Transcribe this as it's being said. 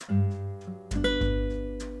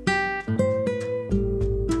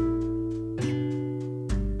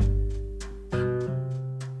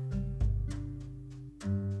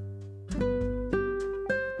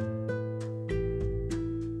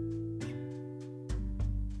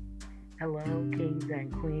Hello, kings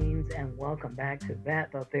and queens, and welcome back to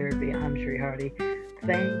That Thought Therapy. I'm Sri Hardy.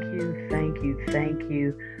 Thank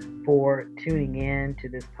you for tuning in to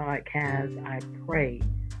this podcast. I pray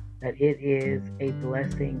that it is a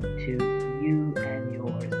blessing to you and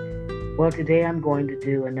yours. Well, today I'm going to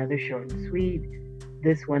do another short and sweet.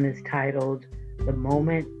 This one is titled The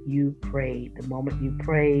Moment You Prayed. The Moment You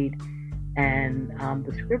Prayed. And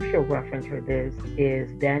the scriptural reference for this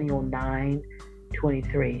is Daniel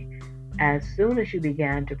 9:23. As soon as you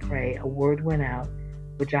began to pray, a word went out,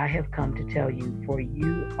 which I have come to tell you, for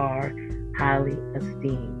you are highly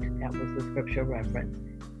esteemed. That was the scripture reference.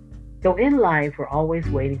 So in life, we're always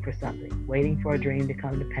waiting for something, waiting for a dream to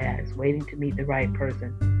come to pass, waiting to meet the right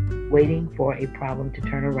person, waiting for a problem to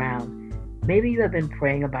turn around. Maybe you have been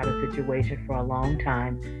praying about a situation for a long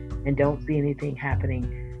time and don't see anything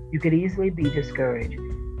happening. You could easily be discouraged,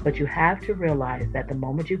 but you have to realize that the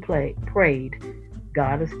moment you prayed,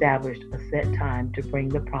 God established a set time to bring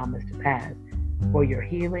the promise to pass for your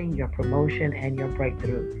healing, your promotion, and your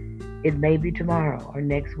breakthrough. It may be tomorrow or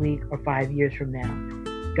next week or 5 years from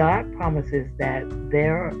now. God promises that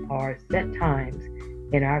there are set times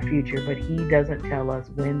in our future, but He doesn't tell us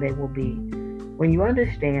when they will be. When you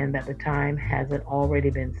understand that the time hasn't already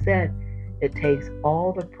been set, it takes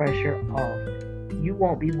all the pressure off. You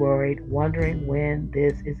won't be worried, wondering when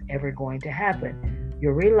this is ever going to happen.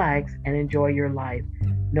 You'll relax and enjoy your life,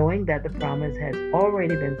 knowing that the promise has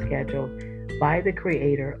already been scheduled by the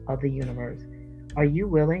Creator of the universe. Are you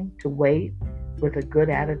willing to wait with a good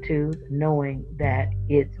attitude, knowing that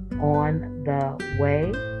it's on the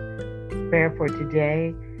way? Prayer for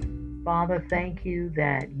today. Father, thank you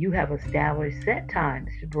that you have established set times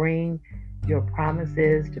to bring your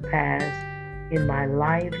promises to pass in my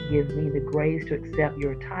life. Give me the grace to accept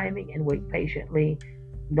your timing and wait patiently,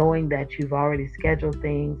 knowing that you've already scheduled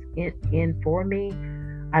things in for me.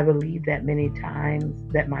 I believe that many times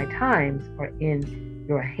that my times are in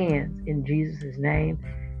your hands. In Jesus' name,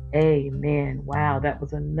 amen. Wow, that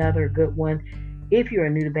was another good one. If you're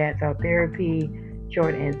new to Bad Thought Therapy,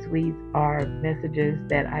 short and sweet are messages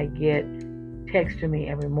that I get text to me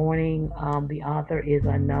every morning. The author is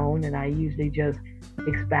unknown, and I usually just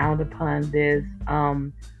expound upon this.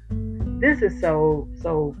 This is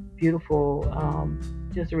so beautiful.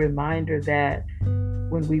 Just a reminder that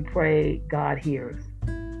when we pray, God hears.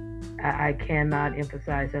 I cannot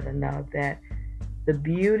emphasize that enough, that the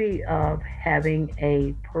beauty of having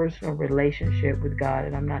a personal relationship with God,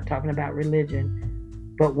 and I'm not talking about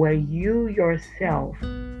religion, but where you yourself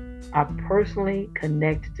are personally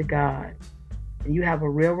connected to God, and you have a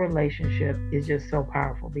real relationship, is just so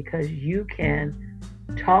powerful, because you can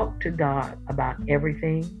talk to God about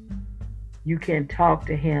everything. You can talk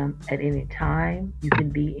to Him at any time. You can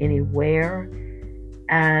be anywhere.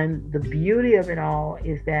 And the beauty of it all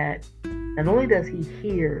is that not only does He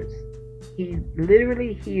hears, He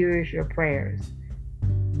literally hears your prayers.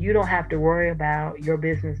 You don't have to worry about your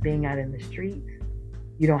business being out in the streets.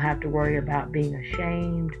 You don't have to worry about being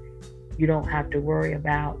ashamed. You don't have to worry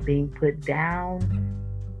about being put down.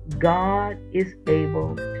 God is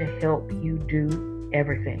able to help you do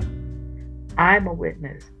everything. I'm a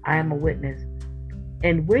witness. I am a witness.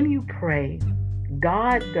 And when you pray,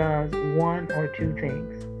 God does one or two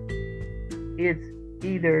things. It's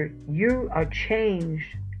either you are changed,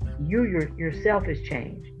 yourself is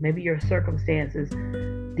changed. Maybe your circumstances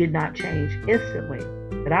did not change instantly.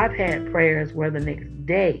 But I've had prayers where the next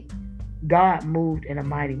day God moved in a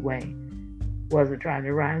mighty way. Wasn't trying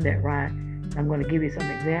to rhyme that rhyme. I'm going to give you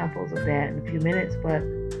some examples of that in a few minutes, but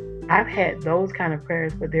I've had those kind of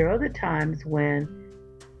prayers. But there are other times when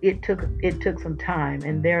it took some time,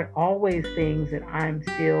 and there are always things that I'm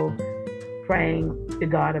still praying to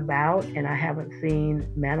God about and I haven't seen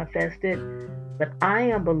manifested. But I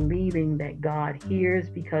am believing that God hears,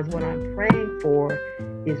 because what I'm praying for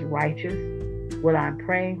is righteous. What I'm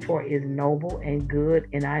praying for is noble and good,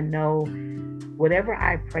 and I know whatever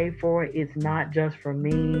I pray for, it's not just for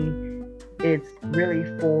me. It's really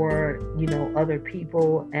for, other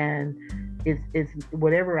people, and it's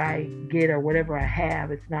whatever I get or whatever I have.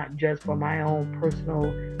 It's not just for my own personal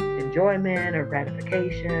enjoyment or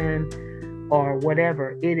gratification or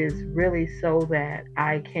whatever. It is really so that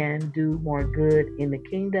I can do more good in the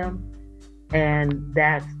kingdom. And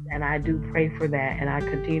I do pray for that, and I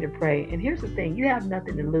continue to pray. And here's the thing, you have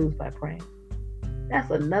nothing to lose by praying. That's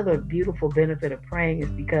another beautiful benefit of praying, is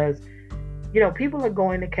because, people are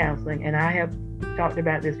going to counseling, and I have talked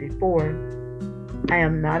about this before. I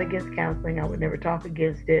am not against counseling. I would never talk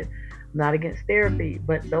against it. I'm not against therapy,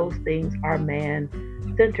 but those things are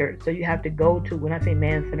man-centered. So you have to go to, when I say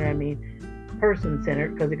man-centered, I mean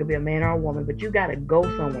person-centered, because it could be a man or a woman, but you got to go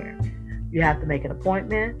somewhere. You have to make an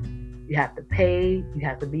appointment. You have to pay. You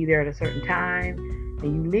have to be there at a certain time.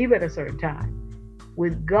 And you leave at a certain time.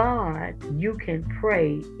 With God, you can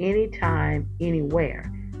pray anytime,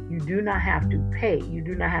 anywhere. You do not have to pay. You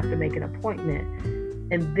do not have to make an appointment.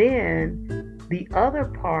 And then the other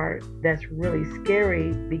part that's really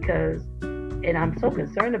scary, because, and I'm so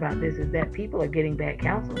concerned about this, is that people are getting bad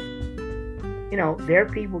counseling. There are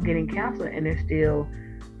people getting counseling and they're still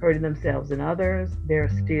hurting themselves and others. There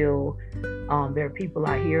are people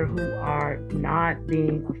out here who are not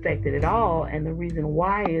being affected at all. And the reason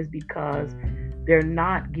why is because they're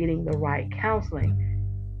not getting the right counseling.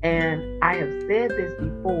 And I have said this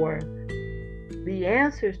before, the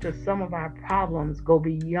answers to some of our problems go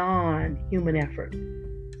beyond human effort.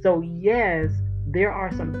 So yes, there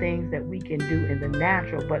are some things that we can do in the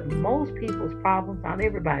natural, but most people's problems, not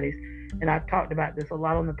everybody's, and I've talked about this a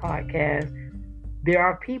lot on the podcast, there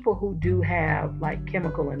are people who do have like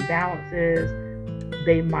chemical imbalances.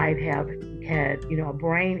 They might have had, a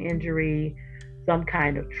brain injury, some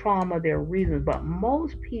kind of trauma. There are reasons, but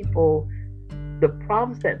most people, the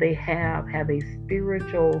problems that they have a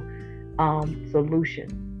spiritual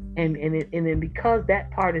solution, and then because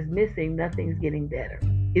that part is missing, nothing's getting better.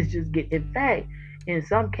 It's just in fact, in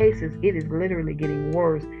some cases, it is literally getting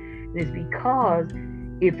worse. And it's because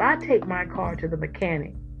if I take my car to the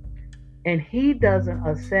mechanic and he doesn't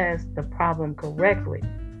assess the problem correctly,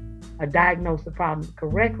 or diagnose the problem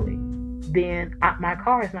correctly, then my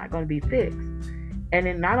car is not going to be fixed. And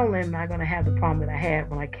then not only am I going to have the problem that I had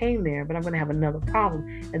when I came there, but I'm going to have another problem.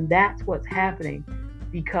 And that's what's happening,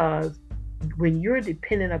 because when you're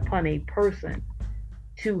dependent upon a person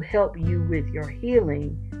to help you with your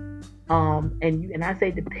healing, and I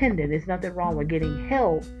say dependent, there's nothing wrong with getting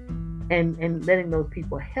help and letting those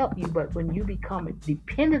people help you. But when you become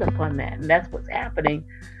dependent upon that, and that's what's happening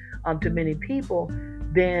to many people,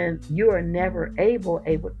 then you're never able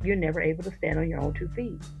to stand on your own 2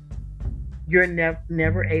 feet. You're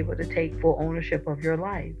never able to take full ownership of your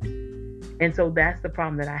life. And so that's the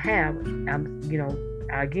problem that I have.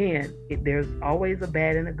 Again, there's always a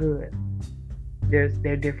bad and a good. There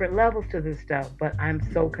are different levels to this stuff, but I'm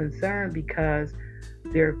so concerned because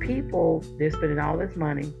there are people, they're spending all this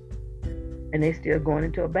money and they're still going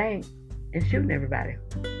into a bank and shooting everybody.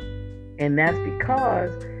 And that's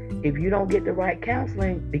because if you don't get the right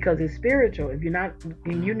counseling, because it's spiritual, if you're not,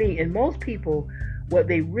 and most people, what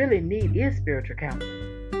they really need is spiritual counseling.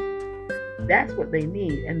 That's what they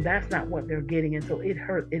need, and that's not what they're getting. And so it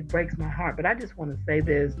hurts, it breaks my heart. But I just want to say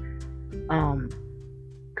this,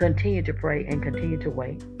 continue to pray and continue to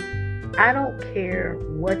wait. I don't care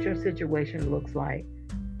what your situation looks like.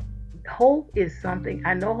 Hope is something,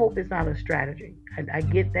 I know hope is not a strategy. I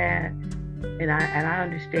get that, and I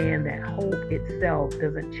understand that hope itself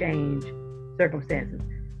doesn't change circumstances.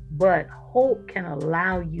 But hope can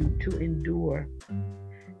allow you to endure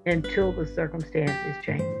until the circumstance is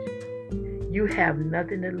changed. You have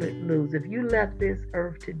nothing to lose. If you left this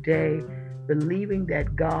earth today believing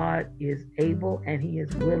that God is able and He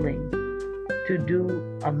is willing to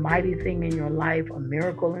do a mighty thing in your life, a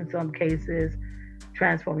miracle in some cases,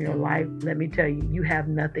 transform your life, let me tell you, you have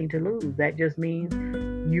nothing to lose. That just means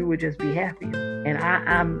you would just be happier. And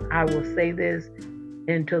I will say this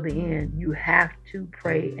until the end. You have to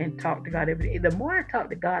pray and talk to God every day. The more I talk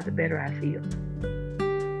to God, the better I feel.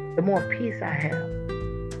 The more peace I have.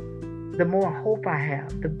 The more hope I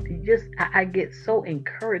have. I get so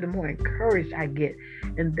encouraged. The more encouraged I get.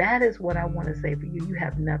 And that is what I want to say for you. You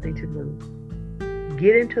have nothing to lose.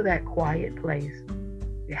 Get into that quiet place.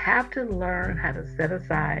 You have to learn how to set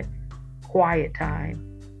aside quiet time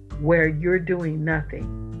where you're doing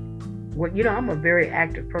nothing. Well, I'm a very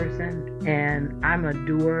active person, and I'm a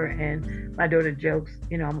doer, and my daughter jokes,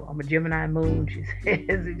 I'm a Gemini moon, she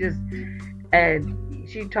says, and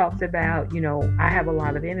she talks about, I have a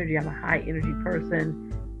lot of energy, I'm a high energy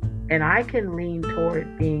person, and I can lean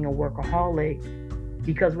toward being a workaholic,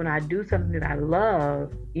 because when I do something that I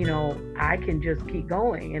love, I can just keep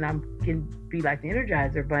going, and I can be like the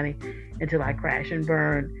Energizer Bunny until I crash and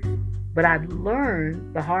burn. But I've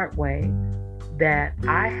learned the hard way that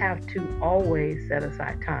I have to always set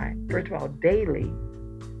aside time. First of all, daily.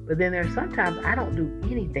 But then there's sometimes I don't do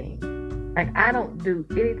anything. Like I don't do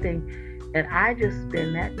anything, and I just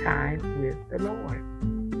spend that time with the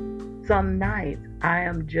Lord. Some nights I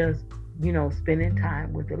am just, spending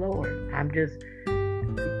time with the Lord. I'm just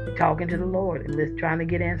talking to the Lord and trying to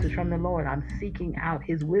get answers from the Lord. I'm seeking out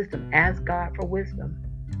His wisdom. Ask God for wisdom.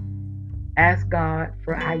 Ask God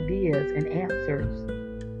for ideas and answers.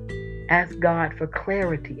 Ask God for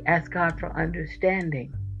clarity. Ask God for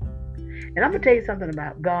understanding. And I'm going to tell you something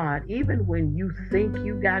about God. Even when you think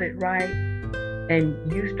you got it right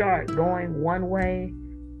and you start going one way,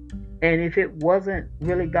 and if it wasn't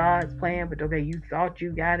really God's plan, but okay, you thought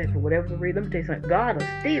you got it for whatever the reason, let me tell you something. God will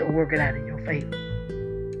still work it out in your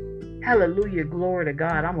favor. Hallelujah, glory to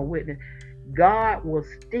God. I'm a witness. God will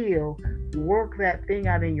still work that thing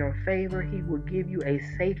out in your favor. He will give you a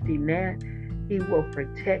safety net. He will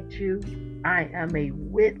protect you. I am a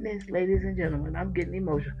witness, ladies and gentlemen. I'm getting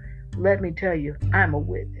emotional. Let me tell you, I'm a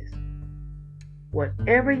witness.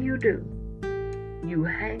 Whatever you do, you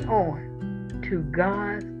hang on to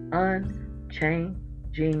God's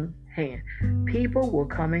unchanging hand. People will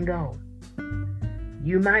come and go.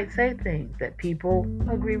 You might say things that people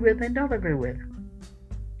agree with and don't agree with.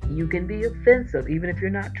 You can be offensive even if you're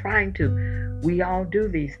not trying to. We all do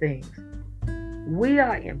these things. We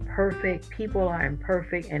are imperfect. People are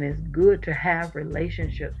imperfect, and it's good to have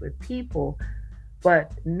relationships with people,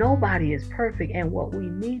 but nobody is perfect, and what we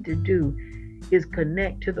need to do is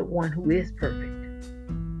connect to the one who is perfect,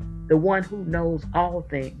 the one who knows all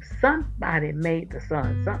things. Somebody made the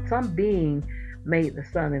sun. Some being made the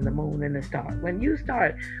sun and the moon and the stars. When you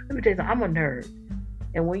start, let me tell you something, I'm a nerd.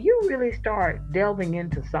 And when you really start delving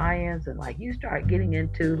into science and like you start getting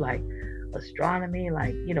into like astronomy,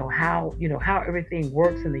 like how everything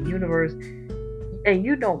works in the universe,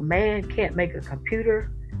 and man can't make a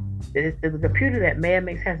computer. The computer that man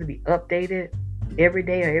makes has to be updated every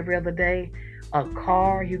day or every other day. A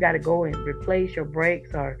car, you got to go and replace your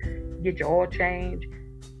brakes or get your oil changed.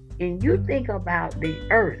 And you think about the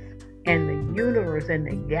earth and the universe and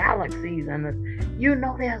the galaxies and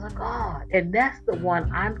there's a God, and that's the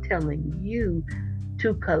one I'm telling you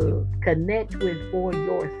to connect with for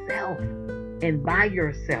yourself and by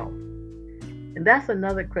yourself. And that's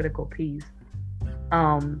another critical piece.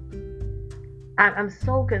 I'm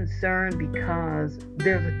so concerned because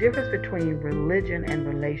there's a difference between religion and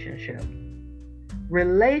relationship.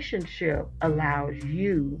 Relationship allows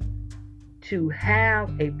you to have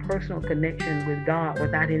a personal connection with God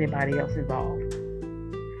without anybody else involved.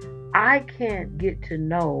 I can't get to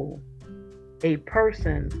know a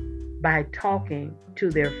person by talking to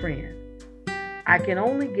their friend. I can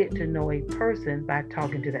only get to know a person by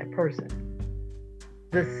talking to that person.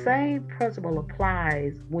 The same principle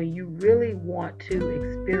applies when you really want to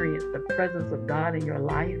experience the presence of God in your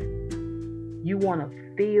life. You want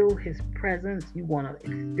to feel His presence. You want to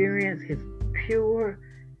experience His pure,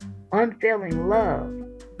 unfailing love.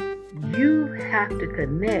 You have to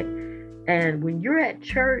connect. And when you're at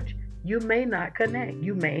church, you may not connect.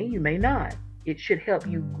 You may not. It should help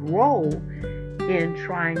you grow in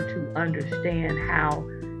trying to understand how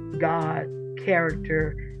God's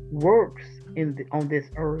character works on this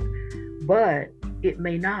earth. But it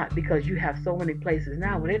may not, because you have so many places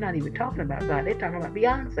now where they're not even talking about God. They're talking about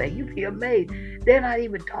Beyonce. You'd be amazed. They're not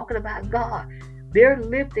even talking about God. They're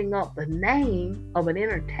lifting up the name of an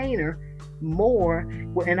entertainer more.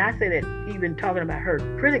 And I say that even talking about her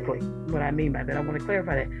critically. What I mean by that, I want to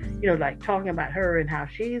clarify that. Like talking about her and how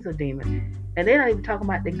she's a demon. And they're not even talking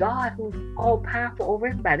about the God who's all powerful over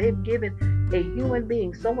everybody. They've given a human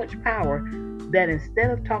being so much power that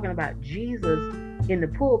instead of talking about Jesus in the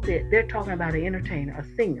pulpit, they're talking about an entertainer, a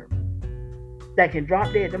singer that can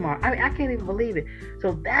drop dead tomorrow. I can't even believe it.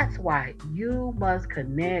 So that's why you must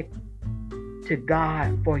connect to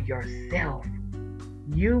God for yourself.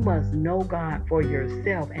 You must know God for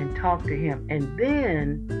yourself and talk to Him, and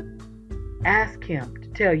then ask Him to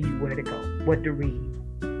tell you where to go, what to read,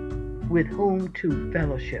 with whom to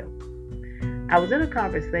fellowship. I was in a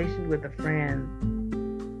conversation with a friend,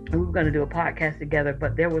 and we were going to do a podcast together,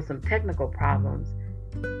 but there were some technical problems.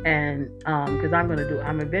 And because I am going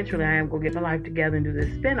to get my life together and do this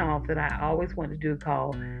spinoff that I always wanted to do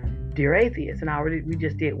called Dear Atheist. And we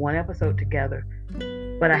just did one episode together.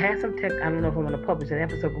 But I had some I don't know if I'm going to publish that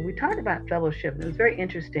episode, but we talked about fellowship. And it was very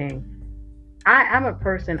interesting. I'm a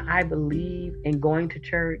person, I believe in going to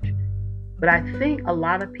church. But I think a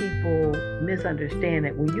lot of people misunderstand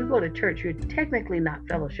that when you go to church, you're technically not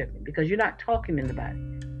fellowshipping because you're not talking to anybody.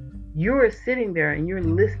 You're sitting there and you're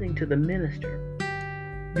listening to the minister.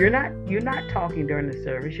 You're not talking during the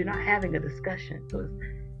service. You're not having a discussion.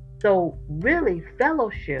 So really,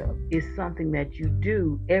 fellowship is something that you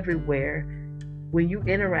do everywhere when you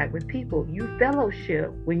interact with people. You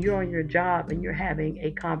fellowship when you're on your job and you're having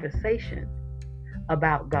a conversation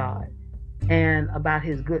about God and about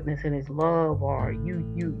His goodness and His love, or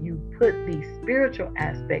you put the spiritual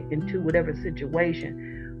aspect into whatever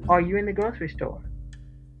situation, or you're in the grocery store.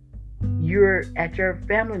 You're at your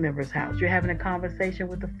family member's house. You're having a conversation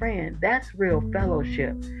with a friend. That's real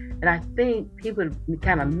fellowship. And I think people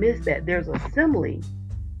kind of miss that. There's assembly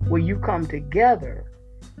where you come together.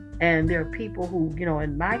 And there are people who,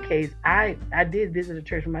 in my case, I did visit a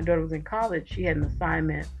church when my daughter was in college. She had an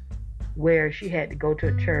assignment where she had to go to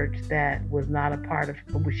a church that was not a part of,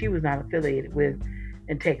 she was not affiliated with,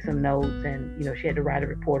 and take some notes, and she had to write a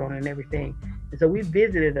report on it and everything. And so we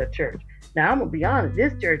visited a church. Now I'm gonna be honest,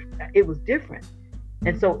 this church, it was different,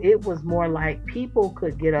 and so it was more like people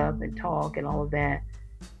could get up and talk and all of that.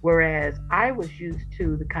 Whereas I was used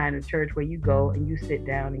to the kind of church where you go and you sit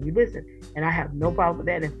down and you listen. And I have no problem with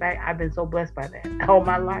that. In fact, I've been so blessed by that all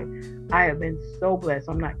my life. I have been so blessed.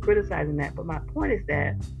 So I'm not criticizing that. But my point is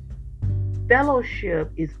that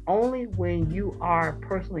fellowship is only when you are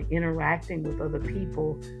personally interacting with other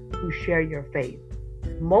people who share your faith.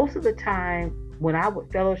 Most of the time, when I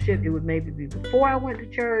would fellowship, it would maybe be before I went to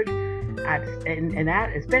church.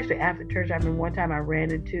 Especially after church, I remember one time I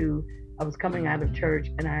was coming out of church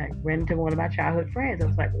and I ran into one of my childhood friends. I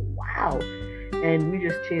was like, wow. And we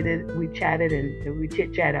just chatted and we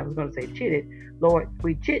chit-chatted. I was going to say chitted. Lord,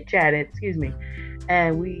 we chit-chatted, excuse me.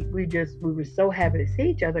 And we were so happy to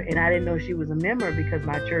see each other. And I didn't know she was a member because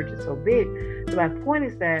my church is so big. So my point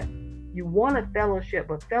is that you want a fellowship,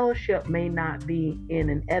 but fellowship may not be in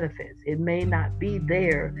an edifice. It may not be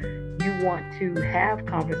there. You want to have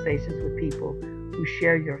conversations with people who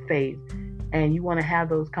share your faith. And you want to have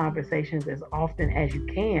those conversations as often as you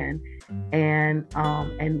can, and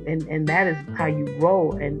that is how you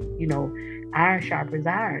roll. And iron sharpens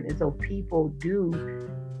iron, and so people do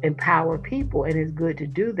empower people, and it's good to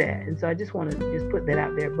do that. And so I just want to put that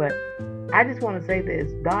out there. But I just want to say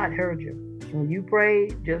this: God heard you when you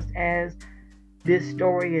prayed. Just as this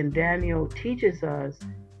story in Daniel teaches us,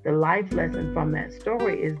 the life lesson from that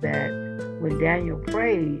story is that when Daniel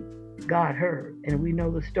prayed, God heard. And we know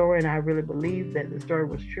the story, and I really believe that the story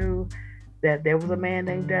was true, that there was a man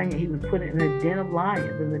named Daniel. He was put in a den of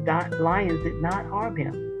lions, and the lions did not harm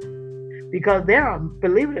him. Because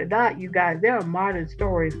believe it or not, you guys, there are modern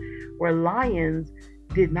stories where lions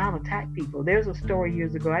did not attack people. There's a story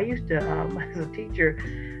years ago. I used to, as a teacher,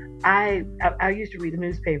 I used to read the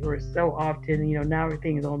newspapers so often. Now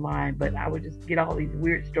everything is online, but I would just get all these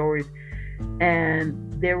weird stories.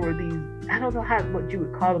 And there were these, I don't know what you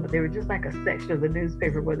would call them, but they were just like a section of the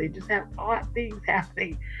newspaper where they just have odd things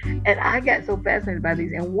happening. And I got so fascinated by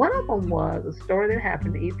these. And one of them was a story that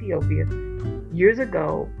happened in Ethiopia years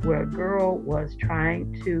ago, where a girl was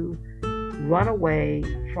trying to run away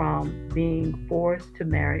from being forced to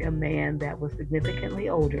marry a man that was significantly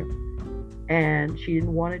older. And she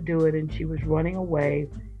didn't want to do it, and she was running away,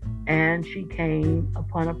 and she came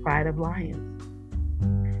upon a pride of lions.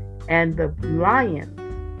 And the lions,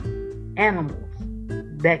 animals,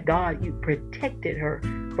 that God, you protected her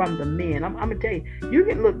from the men. I'm going to tell you, you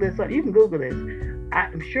can look this up. You can Google this.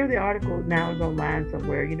 I'm sure the article now is online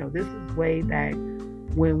somewhere. This is way back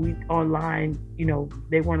when we online,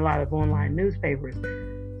 there weren't a lot of online newspapers.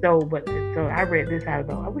 So I read this out of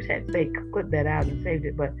I wish I had clipped that out and saved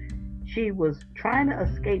it. But she was trying to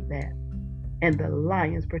escape that, and the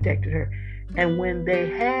lions protected her. And when they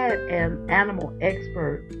had an animal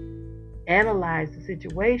expert analyze the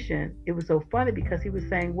situation, it was so funny because he was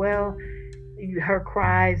saying, well, her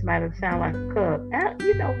cries might have sounded like a cub. And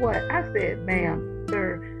you know what? I said, ma'am,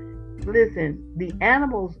 sir, listen, the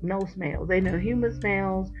animals know smells. They know human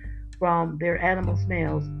smells from their animal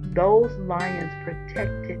smells. Those lions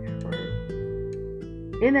protected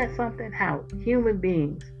her. Isn't that something? How human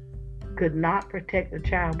beings could not protect the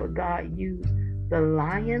child, but God used the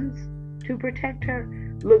lions to protect her.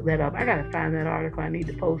 Look that up. I gotta find that article. I need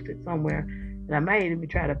to post it somewhere, and I might even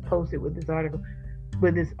try to post it with this article,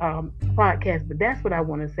 with this podcast. But that's what I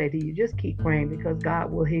want to say to you. Just keep praying, because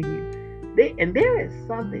God will hear you. And there is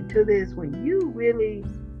something to this when you really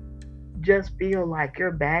just feel like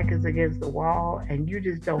your back is against the wall and you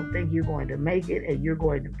just don't think you're going to make it and you're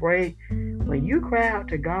going to break. When you cry out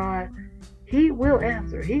to God, He will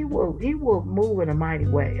answer. He will move in a mighty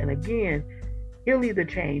way. And again, He'll either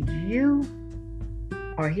change you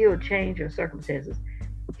or He'll change your circumstances.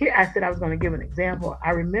 Here, I said I was going to give an example.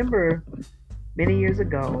 I remember many years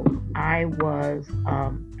ago, I was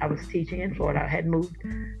teaching in Florida. I hadn't moved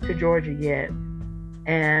to Georgia yet,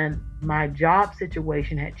 and my job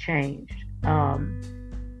situation had changed.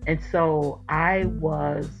 And so I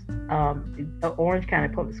was, Orange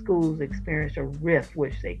County Public Schools experienced a RIF,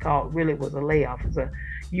 which they called, really was a layoff. It's a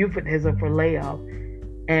euphemism for layoff.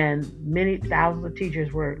 And many thousands of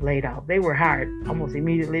teachers were laid off. They were hired almost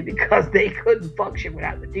immediately because they couldn't function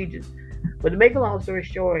without the teachers. But to make a long story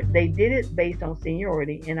short, they did it based on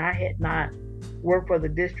seniority, and I had not work for the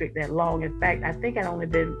district that long. In fact, I think I'd only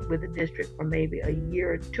been with the district for maybe a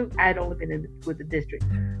year or two. I'd only been with the district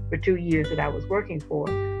for 2 years that I was working for.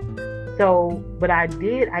 So, but I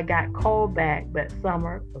got called back that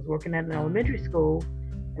summer. I was working at an elementary school,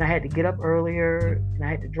 and I had to get up earlier, and I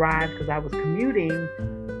had to drive because I was commuting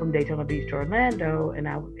from Daytona Beach to Orlando, and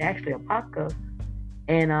I was actually Apopka.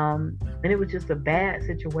 And it was just a bad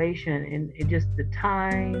situation, and it just the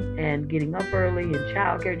time and getting up early and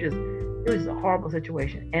childcare, it was a horrible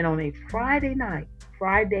situation. And on a Friday night,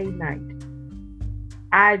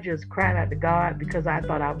 I just cried out to God because I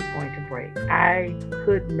thought I was going to break. I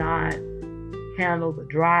could not handle the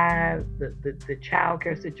drive, the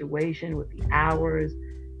childcare situation with the hours,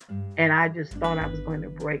 and I just thought I was going to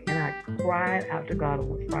break. And I cried out to God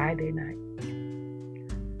on a Friday night.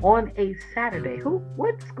 On a Saturday,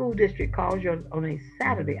 what school district calls you on a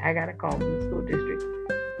Saturday? I got a call from the school district,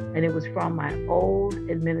 and it was from my old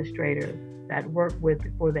administrator that I'd worked with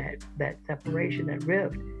before that separation, that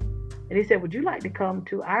rift. And he said, "Would you like to come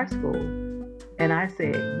to our school?" And I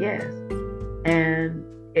said, "Yes." And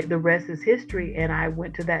the rest is history. And I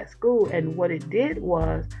went to that school, and what it did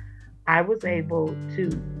was I was able to,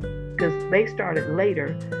 because they started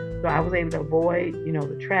later, so I was able to avoid,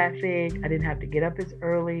 the traffic. I didn't have to get up as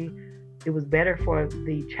early. It was better for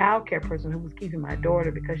the childcare person who was keeping my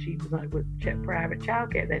daughter because she was with private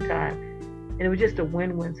childcare at that time. And it was just a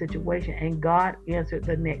win-win situation. And God answered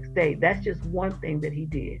the next day. That's just one thing that He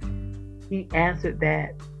did. He answered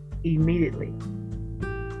that immediately.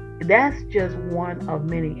 That's just one of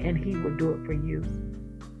many, and He will do it for you.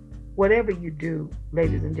 Whatever you do,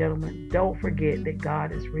 ladies and gentlemen, don't forget that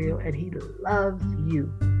God is real and He loves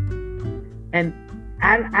you. And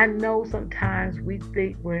I know sometimes we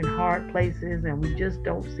think we're in hard places and we just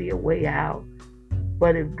don't see a way out.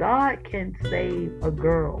 But if God can save a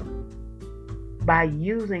girl by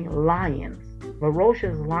using lions,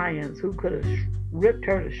 ferocious lions who could have ripped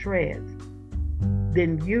her to shreds,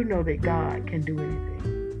 then you know that God can do anything.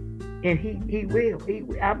 And He will.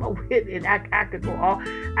 I'm a witness. I could go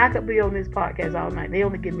I could be on this podcast all night. They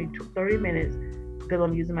only give me 30 minutes because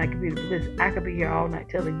I'm using my computer. Listen, I could be here all night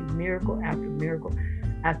telling you miracle after miracle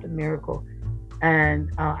after miracle.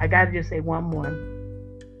 And I got to just say one more.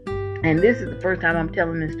 And this is the first time I'm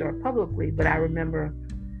telling this story publicly, but I remember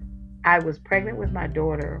I was pregnant with my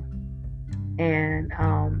daughter, and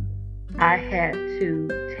I had to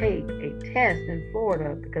take a test in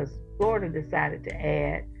Florida because Florida decided to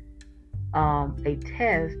add a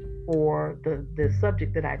test for the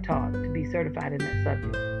subject that I taught to be certified in that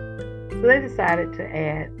subject. So they decided to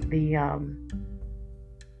add the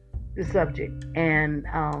subject, and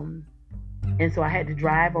so I had to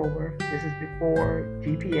drive over. This is before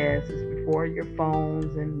GPS, this is before your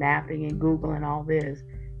phones and mapping and Google and all this.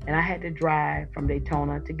 And I had to drive from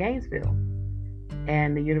Daytona to Gainesville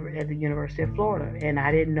and at the University of Florida, and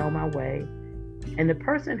I didn't know my way. And the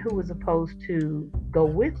person who was supposed to go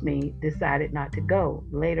with me decided not to go.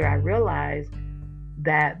 Later, I realized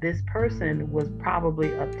that this person was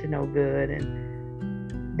probably up to no good,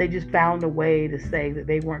 and they just found a way to say that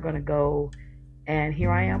they weren't going to go. And here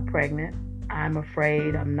I am pregnant. I'm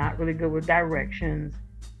afraid. I'm not really good with directions,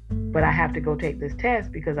 but I have to go take this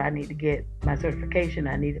test because I need to get my certification.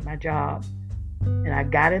 I needed my job. And I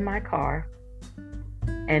got in my car,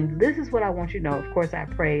 and this is what I want you to know. Of course, I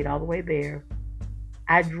prayed all the way there.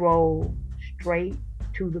 I drove straight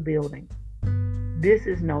to the building. This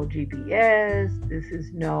is no GPS. This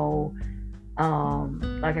is no,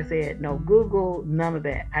 like I said, no Google, none of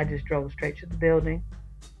that. I just drove straight to the building,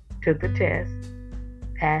 took the test,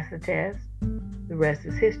 passed the test. The rest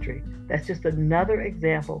is history. That's just another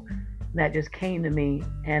example that just came to me,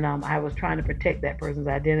 and I was trying to protect that person's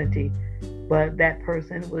identity, but that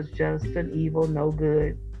person was just an evil, no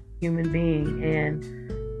good human being.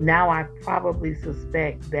 And now I probably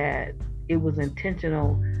suspect that it was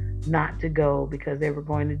intentional not to go because they were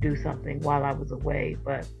going to do something while I was away.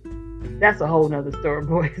 But that's a whole nother story,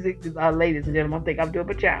 boys. Ladies and gentlemen, I think I'm doing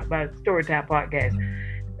my story time podcast.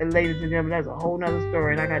 And ladies and gentlemen, that's a whole nother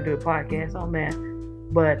story, and I got to do a podcast on that.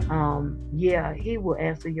 But yeah, He will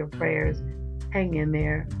answer your prayers. Hang in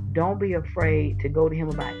there. Don't be afraid to go to Him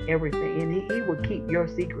about everything, and He will keep your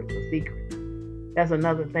secrets a secret. That's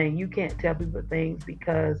another thing. You can't tell people things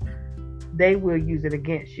because they will use it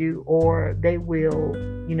against you, or they will,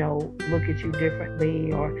 look at you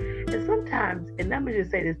differently. And sometimes, and let me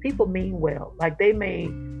just say this, people mean well. Like they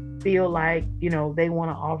may feel like, they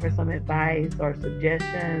want to offer some advice or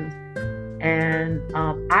suggestions. And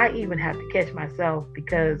I even have to catch myself,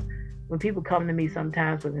 because when people come to me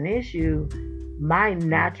sometimes with an issue, my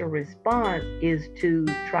natural response is to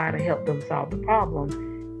try to help them solve the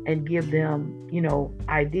problem. and give them,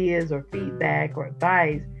 ideas or feedback or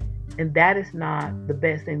advice. And that is not the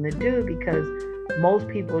best thing to do, because most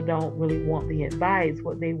people don't really want the advice.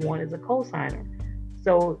 What they want is a cosigner.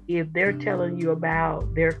 So if they're telling you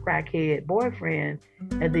about their crackhead boyfriend,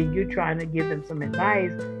 and then you're trying to give them some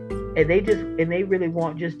advice, and they really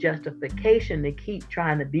want just justification to keep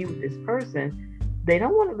trying to be with this person, they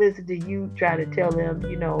don't want to listen to you try to tell them,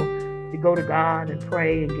 to go to God and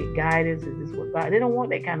pray and get guidance. Is this what God? They don't want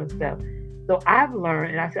that kind of stuff. So I've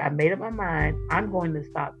learned, and I said, I made up my mind, I'm going to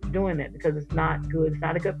stop doing that, because it's not good. It's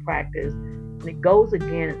not a good practice. And it goes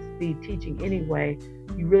against the teaching anyway.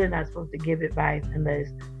 You're really not supposed to give advice unless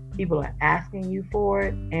people are asking you for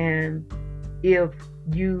it. And if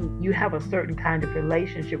you have a certain kind of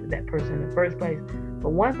relationship with that person in the first place. But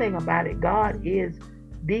one thing about it, God is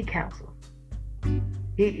the counselor.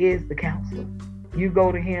 He is the counselor. You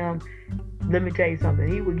go to him, let me tell you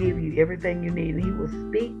something. He will give you everything you need. He will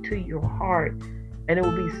speak to your heart. And it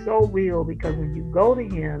will be so real, because when you go to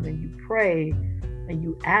him and you pray and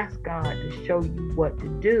you ask God to show you what to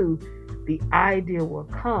do, the idea will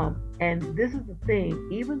come. And this is the thing,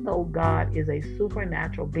 even though God is a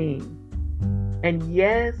supernatural being, and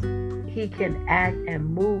yes, he can act and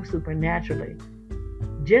move supernaturally,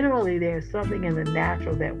 generally there's something in the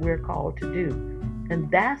natural that we're called to do. And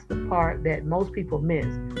that's the part that most people miss,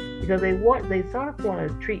 because they sort of want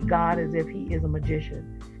to treat God as if he is a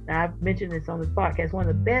magician. Now, I've mentioned this on this podcast. One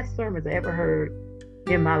of the best sermons I ever heard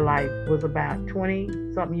in my life was about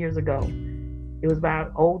 20 something years ago. It was about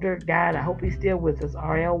an older guy, and I hope he's still with us,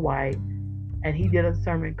 R.L. White. And he did a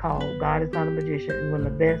sermon called God is Not a Magician. It was one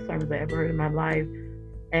of the best sermons I ever heard in my life.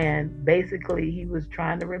 And basically, he was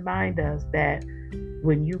trying to remind us that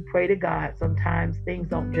when you pray to God, sometimes things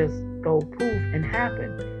don't just go poof and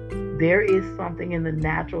happen. There is something in the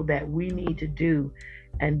natural that we need to do.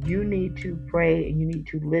 And you need to pray, and you need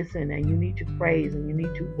to listen, and you need to praise, and you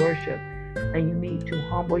need to worship, and you need to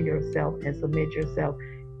humble yourself and submit yourself.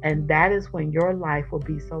 And that is when your life will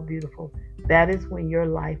be so beautiful. That is when your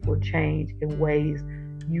life will change in ways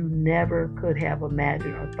you never could have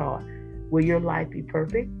imagined or thought. Will your life be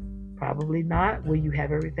perfect? Probably not. Will you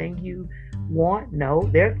have everything you want? No.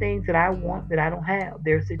 There are things that I want that I don't have.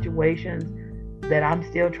 There are situations that I'm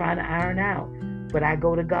still trying to iron out. But I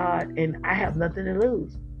go to God, and I have nothing to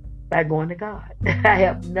lose by going to God. I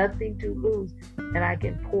have nothing to lose, and I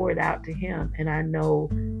can pour it out to him, and I know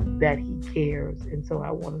that he cares. And so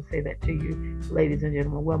I want to say that to you, ladies and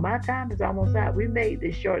gentlemen. Well, my time is almost out. We made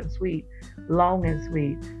this short and sweet, long and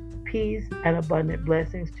sweet. Peace and abundant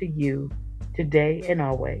blessings to you today and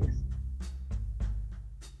always.